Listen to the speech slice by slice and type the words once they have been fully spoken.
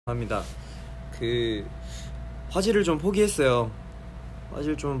합니다. 그 화질을 좀 포기했어요.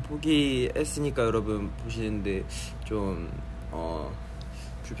 화질 좀 포기했으니까 여러분 보시는데 좀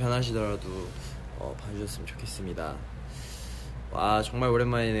불편하시더라도 봐주셨으면 좋겠습니다. 와 정말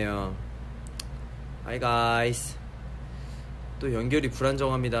오랜만이네요. Hi guys. 또 연결이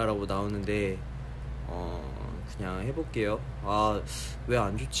불안정합니다라고 나오는데 그냥 해볼게요. 아 왜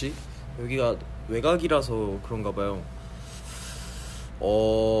안 좋지? 여기가 외곽이라서 그런가 봐요.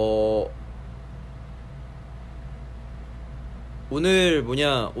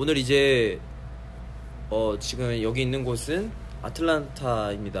 오늘 이제 지금 여기 있는 곳은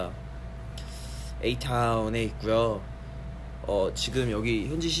아틀란타입니다. A타운에 있고요. 지금 여기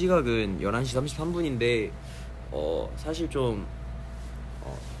현지 시각은 11시 33분인데 사실 좀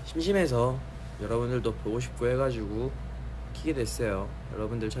심심해서 여러분들도 보고 싶고 해가지고 키게 됐어요.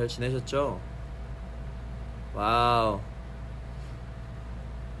 여러분들 잘 지내셨죠? 와우.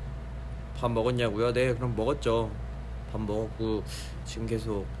 밥 먹었냐고요? 네, 그럼 먹었죠. 밥 먹었고 지금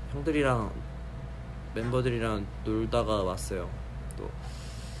계속 형들이랑 멤버들이랑 놀다가 왔어요. 또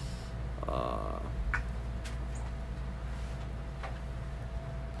아,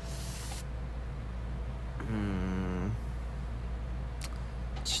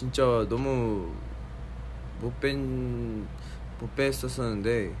 진짜 너무 못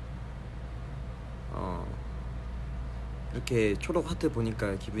뵀었었는데 이렇게 초록 하트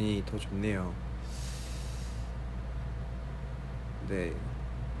보니까 기분이 더 좋네요. 네.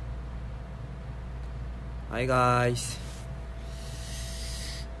 Hi guys.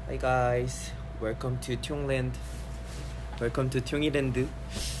 Hi guys. Welcome to TYONGland. Welcome to TYONG이랜드.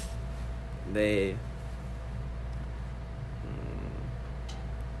 네.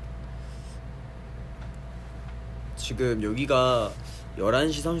 지금 여기가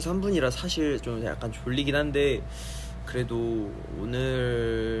 11시 33분이라 사실 좀 약간 졸리긴 한데 그래도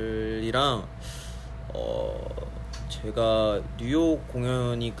오늘이랑 제가 뉴욕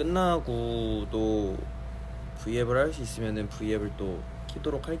공연이 끝나고도 V앱을 할 수 있으면은 V앱을 또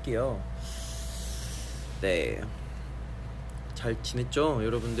키도록 할게요. 네. 잘 지냈죠?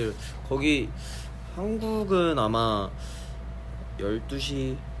 여러분들 거기 한국은 아마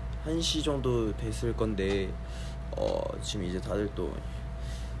 12시 1시 정도 됐을 건데 지금 이제 다들 또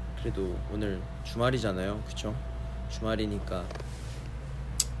그래도 오늘 주말이잖아요. 그쵸? 주말이니까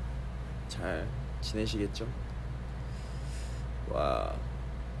잘 지내시겠죠? 와.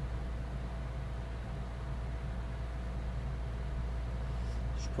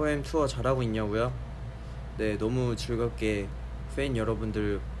 슈퍼엠 투어 잘하고 있냐고요? 네, 너무 즐겁게 팬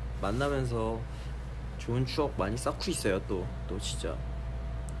여러분들 만나면서 좋은 추억 많이 쌓고 있어요. 또 진짜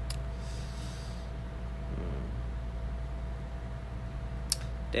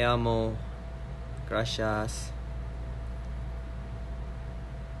Te amo. Gracias.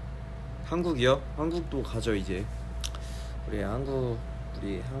 한국이요? 한국도 가죠 이제. 우리 한국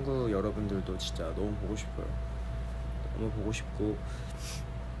여러분들도 진짜 너무 보고 싶어요. 너무 보고 싶고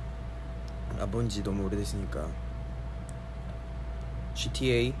안 본지 너무 오래됐으니까.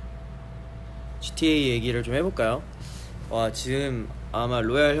 GTA 얘기를 좀 해볼까요? 와 지금 아마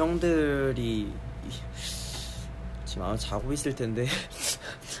로얄 형들이 지금 아마 자고 있을 텐데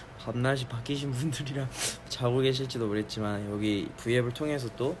밤낮이 바뀌신 분들이랑 자고 계실지도 모르겠지만 여기 V앱을 통해서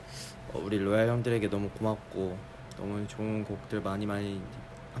또 우리 로얄 형들에게 너무 고맙고 너무 좋은 곡들 많이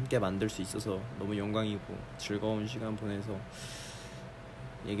함께 만들 수 있어서 너무 영광이고 즐거운 시간 보내서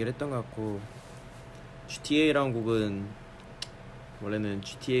얘기를 했던 것 같고, GTA라는 곡은 원래는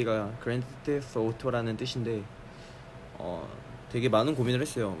GTA가 Grand Theft Auto라는 뜻인데 되게 많은 고민을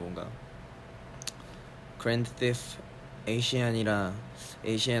했어요. 뭔가 Grand Theft ASEAN이라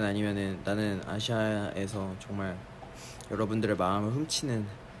ASEAN 아니면은 나는 아시아에서 정말 여러분들의 마음을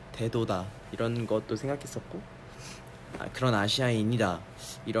훔치는 대도다 이런 것도 생각했었고, 그런 아시아인이다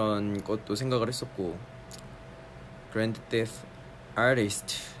이런 것도 생각을 했었고, Grand Theft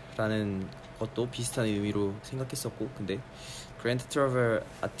Artist라는 것도 비슷한 의미로 생각했었고, 근데 Grand Theft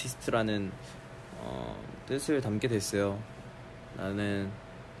Artist라는 뜻을 담게 됐어요. 나는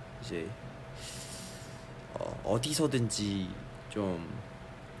이제 어디서든지 좀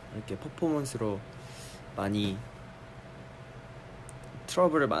이렇게 퍼포먼스로 많이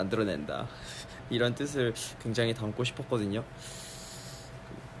트러블을 만들어낸다 이런 뜻을 굉장히 담고 싶었거든요.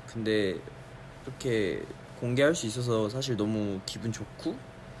 근데 이렇게 공개할 수 있어서 사실 너무 기분 좋고,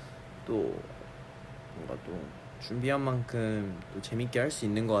 또 뭔가 또 준비한 만큼 또 재밌게 할 수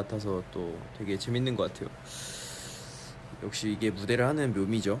있는 것 같아서 또 되게 재밌는 것 같아요. 역시 이게 무대를 하는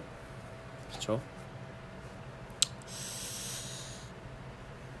묘미죠. 그쵸?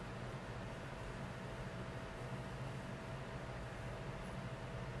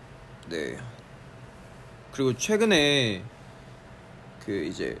 네. 그리고 최근에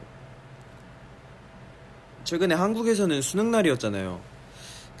이제 최근에 한국에서는 수능 날이었잖아요.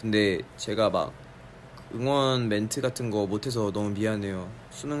 근데 제가 막 응원 멘트 같은 거 못해서 너무 미안해요.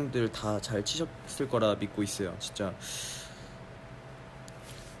 수능들 다 잘 치셨을 거라 믿고 있어요. 진짜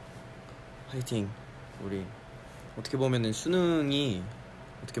화이팅. 우리 어떻게 보면은 수능이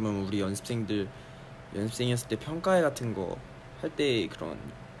어떻게 보면 우리 연습생이었을 때 평가회 같은 거 할 때 그런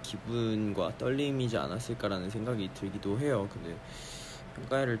기분과 떨림이지 않았을까라는 생각이 들기도 해요. 근데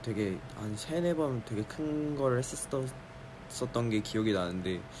평가회를 되게 한 세네 번 되게 큰 거를 했었던 게 기억이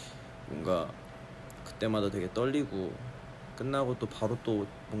나는데 뭔가 그때마다 되게 떨리고 끝나고 또 바로 또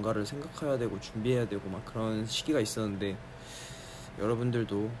뭔가를 생각해야 되고 준비해야 되고 막 그런 시기가 있었는데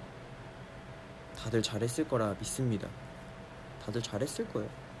여러분들도 다들 잘했을 거라 믿습니다. 다들 잘했을 거예요.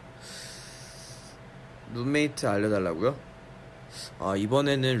 룸메이트 알려달라고요? 아,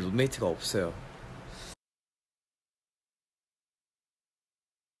 이번에는 룸메이트가 없어요.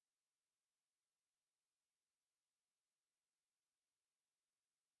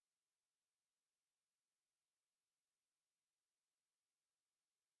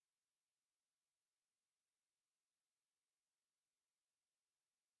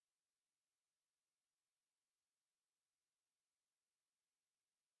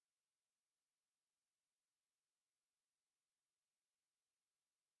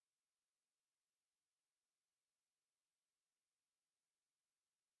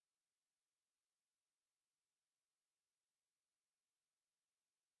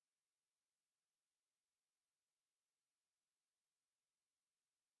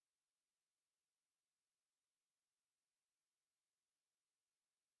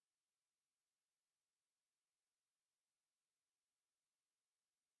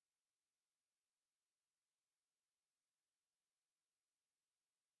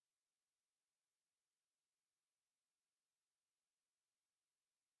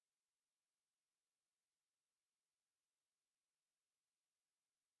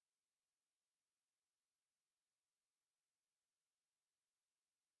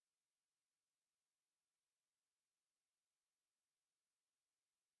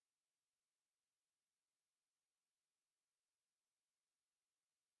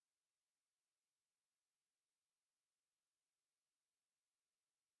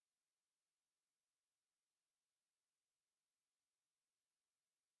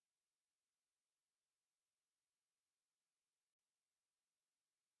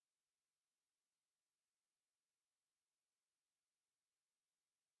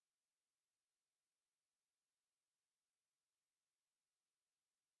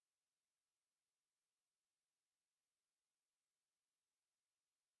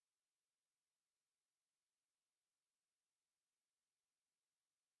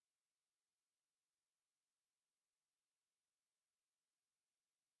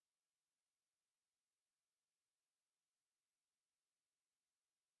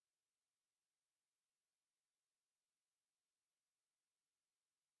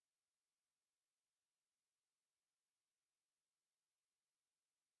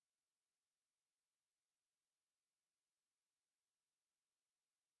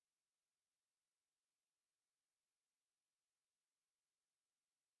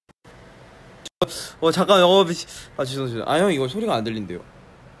 잠깐, 죄송해요. 아, 형, 이거 소리가 안 들린대요.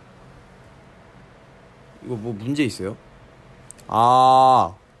 이거 뭐 문제 있어요?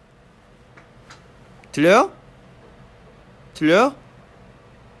 아, 들려요? 들려요?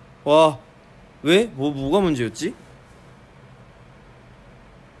 와, 왜? 뭐가 문제였지?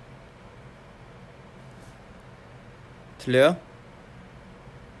 들려요?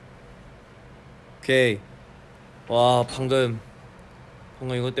 오케이. 와, 방금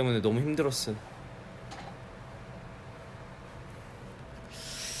이것 때문에 너무 힘들었어.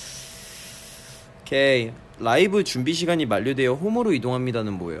 오케이. 라이브 준비 시간이 만료되어 홈으로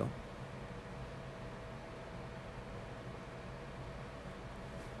이동합니다는 뭐예요?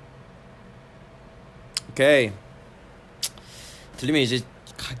 오케이. 들리면 이제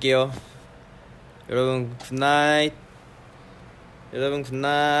갈게요. 여러분 굿나잇. 여러분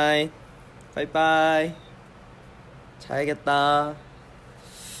굿나잇. 바이바이. 자야겠다.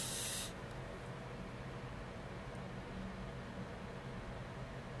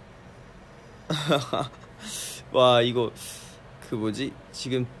 와, 이거 뭐지?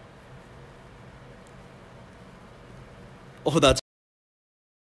 지금 나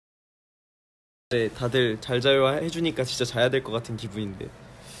다들 잘 자요 해주니까 진짜 자야 될 것 같은 기분인데.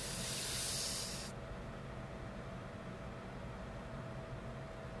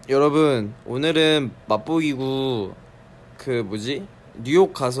 여러분, 오늘은 맛보기구 뭐지?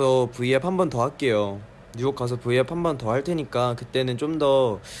 뉴욕 가서 V앱 한 번 더 할게요. 뉴욕 가서 V앱 한 번 더 할 테니까 그때는 좀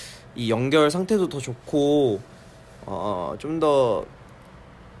더 이 연결 상태도 더 좋고 좀 더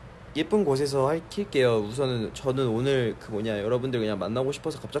예쁜 곳에서 킬게요. 우선은 저는 오늘 그 뭐냐 여러분들 그냥 만나고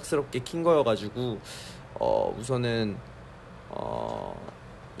싶어서 갑작스럽게 킨 거여가지고 우선은 어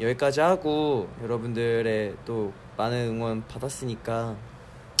여기까지 하고 여러분들의 또 많은 응원 받았으니까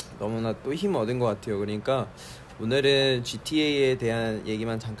너무나 또 힘 얻은 것 같아요. 그러니까 오늘은 GTA에 대한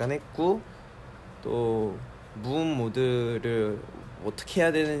얘기만 잠깐 했고 또 무음 모드를 어떻게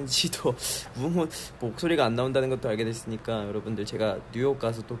해야 되는지도 무음 모드 목소리가 안 나온다는 것도 알게 됐으니까 여러분들 제가 뉴욕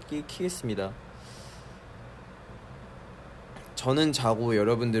가서 또 키겠습니다. 저는 자고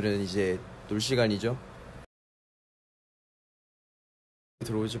여러분들은 이제 놀 시간이죠.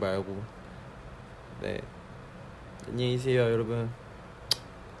 들어오지 말고. 네, 안녕히 계세요 여러분.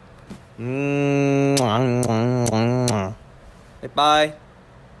 빠이.